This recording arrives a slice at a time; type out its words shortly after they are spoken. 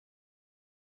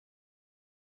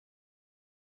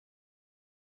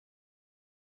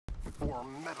for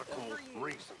medical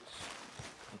reasons.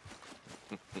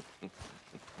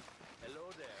 Hello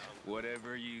there.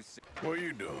 Whatever you say. What are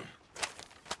you doing?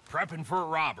 Prepping for a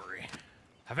robbery.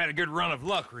 I've had a good run of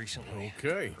luck recently.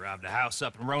 Okay. Robbed a house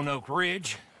up in Roanoke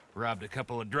Ridge. Robbed a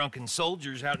couple of drunken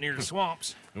soldiers out near the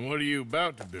swamps. And what are you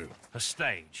about to do? A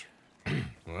stage.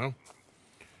 Well,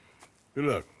 good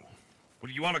luck. Well,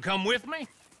 do you want to come with me?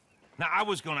 Now, I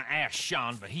was gonna ask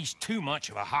Sean, but he's too much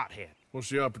of a hothead. What's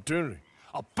the opportunity?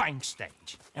 A bank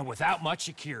stage, and without much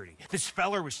security. This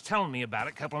feller was telling me about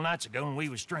it a couple of nights ago when we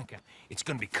was drinking. It's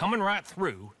gonna be coming right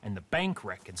through, and the bank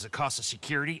reckons the cost of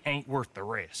security ain't worth the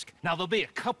risk. Now, there'll be a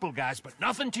couple guys, but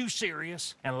nothing too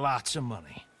serious, and lots of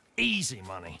money. Easy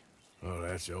money. Oh,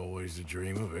 that's always the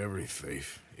dream of every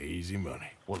thief. Easy money.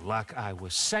 Well, like I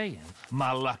was saying,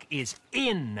 my luck is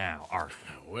in now,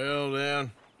 Arthur. Well,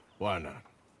 then, why not?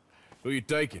 Who you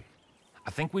taking?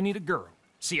 I think we need a girl.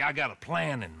 See, I got a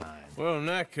plan in mind. Well, in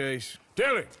that case,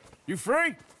 Tilly, you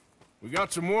free? We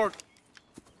got some work.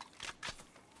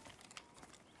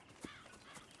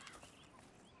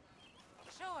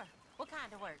 Sure. What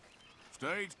kind of work?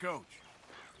 Stagecoach.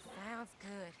 Sounds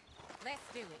good. Let's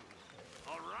do it.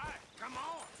 All right, come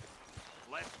on.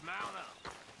 Let's mount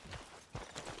up.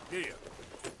 Here.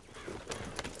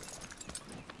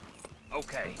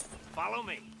 Okay, follow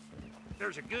me.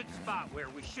 There's a good spot where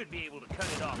we should be able to cut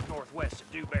it off northwest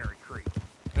of Dewberry Creek.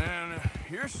 And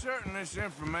you're certain this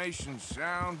information's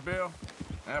sound, Bill?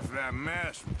 After that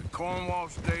mess with the Cornwall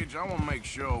stage, I want to make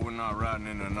sure we're not riding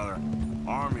into another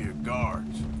army of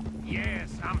guards.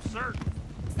 Yes, I'm certain.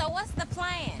 So what's the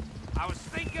plan? I was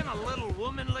thinking a little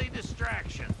womanly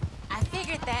distraction. I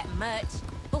figured that much.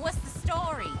 But what's the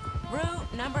story?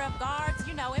 Route, number of guards,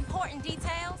 you know, important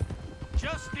details?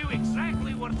 Just do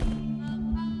exactly what...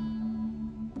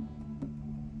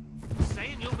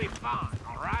 Saying you'll be fine,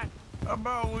 all right? How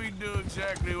about we do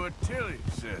exactly what Tilly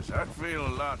says? I'd feel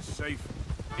a lot safer.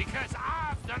 Because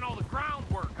I've done all the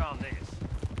groundwork on this.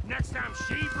 Next time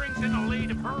she brings in a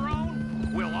lead of her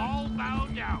own, we'll all bow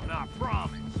down, I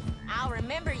promise. I'll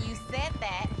remember you said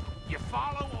that. You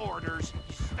follow orders,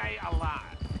 you stay alive.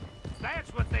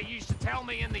 That's what they used to tell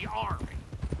me in the Army.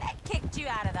 That kicked you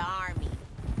out of the army.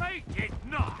 They did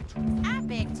not. I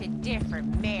beg to differ,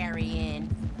 Marion.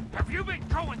 Have you been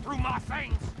going through my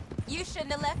things? You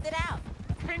shouldn't have left it out.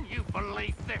 Can you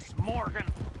believe this, Morgan?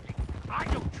 I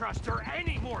don't trust her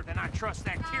any more than I trust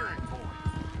that Kieran boy.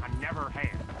 I never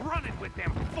had. Running with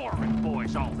them foreign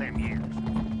boys all them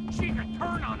years. She could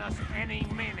turn on us any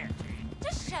minute.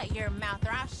 Just shut your mouth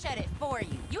or I'll shut it for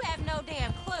you. You have no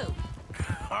damn clue.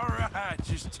 All right,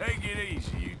 just take it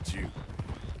easy, you two.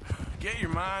 Get your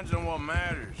minds on what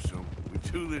matters so we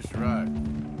do this right.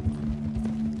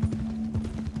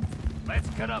 Let's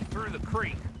cut up through the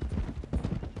creek.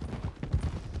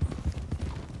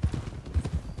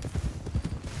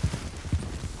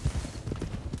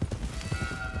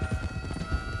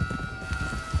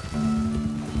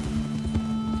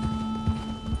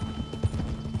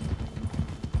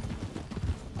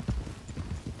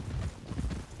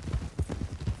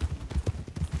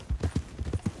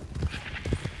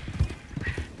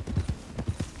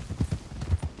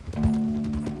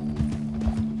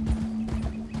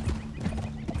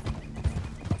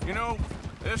 You know,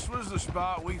 this was the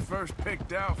spot we first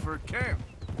picked out for camp.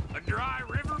 A dry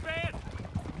riverbed?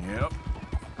 Yep.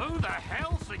 Who the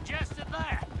hell suggested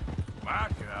that?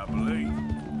 Micah, I believe.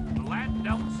 Well, that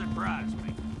don't surprise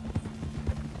me.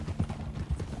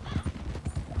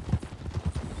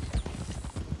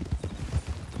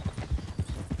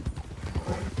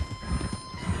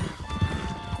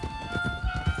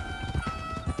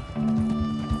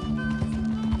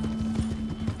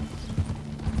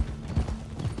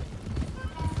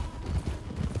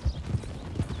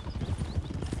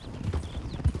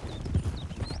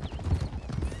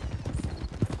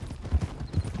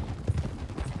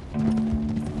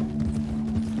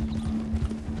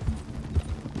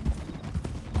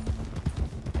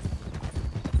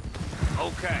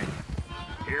 Okay,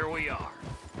 here we are.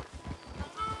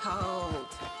 Hold.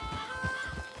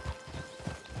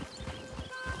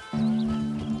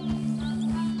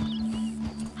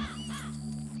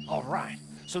 All right,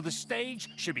 so the stage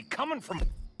should be coming from...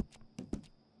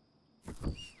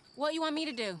 What you want me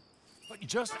to do? But you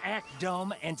just act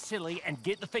dumb and silly and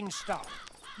get the thing stopped.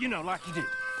 You know, like you do.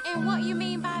 And what you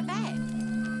mean by that?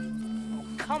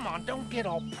 Oh, come on, don't get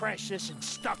all precious and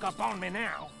stuck up on me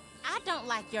now. I don't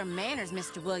like your manners,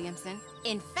 Mr. Williamson.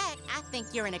 In fact, I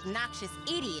think you're an obnoxious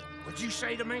idiot. What'd you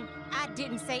say to me? I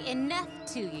didn't say enough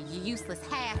to you, you useless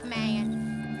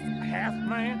half-man.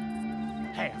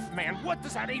 Half-man? Half-man? What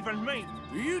does that even mean?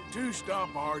 Will you two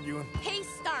stop arguing? He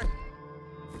started.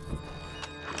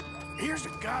 Here's a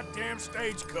goddamn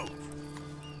stagecoach.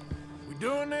 We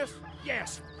doing this?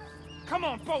 Yes. Come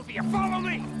on, both of you, follow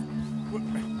me!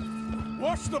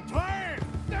 What's the plan?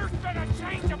 There's been a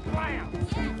change of plan!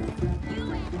 Yes,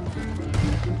 you and...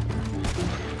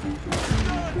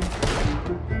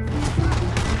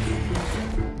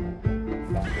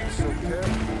 It's okay.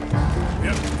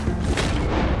 Yep.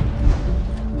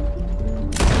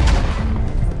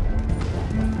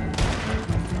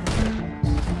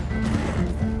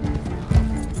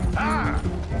 Ah!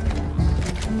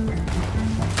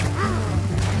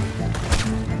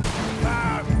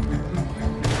 Ah!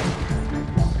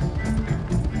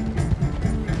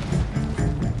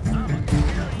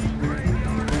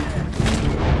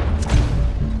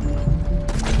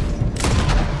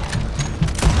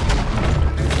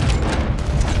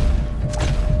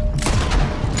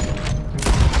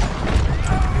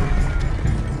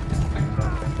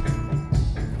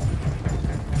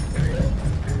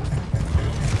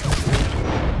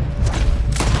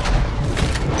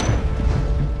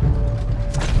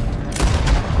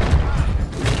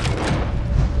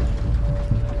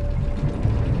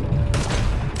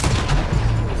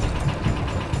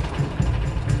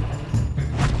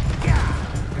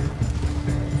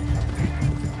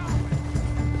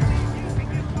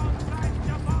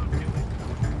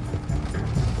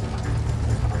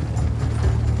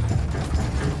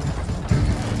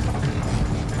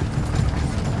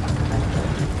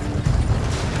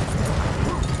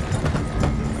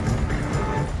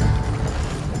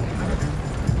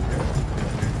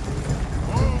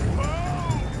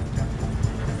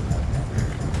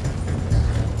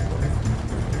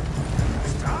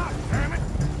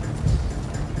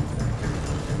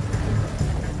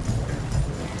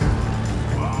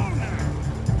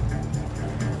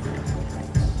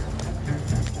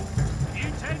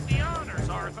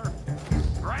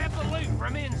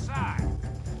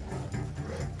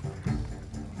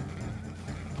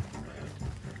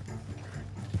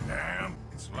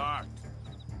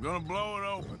 I'm gonna blow it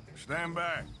open. Stand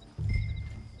back.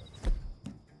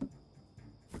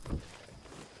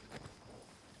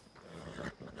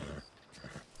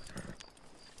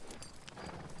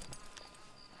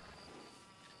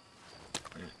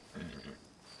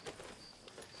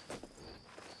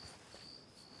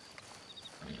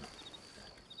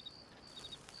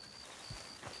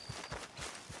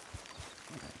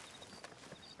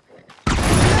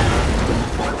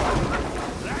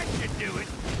 That should do it.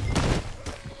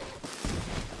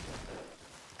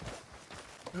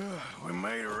 We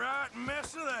made a right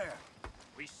mess of that.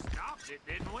 We stopped it,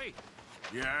 didn't we?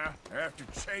 Yeah, after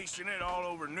chasing it all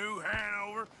over New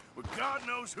Hanover, with God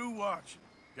knows who watching.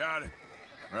 Got it.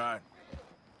 Right.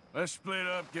 Let's split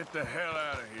up, get the hell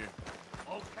out of here.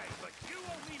 Okay, but you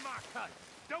owe me my cut.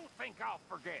 Don't think I'll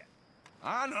forget.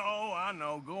 I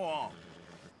know. Go on.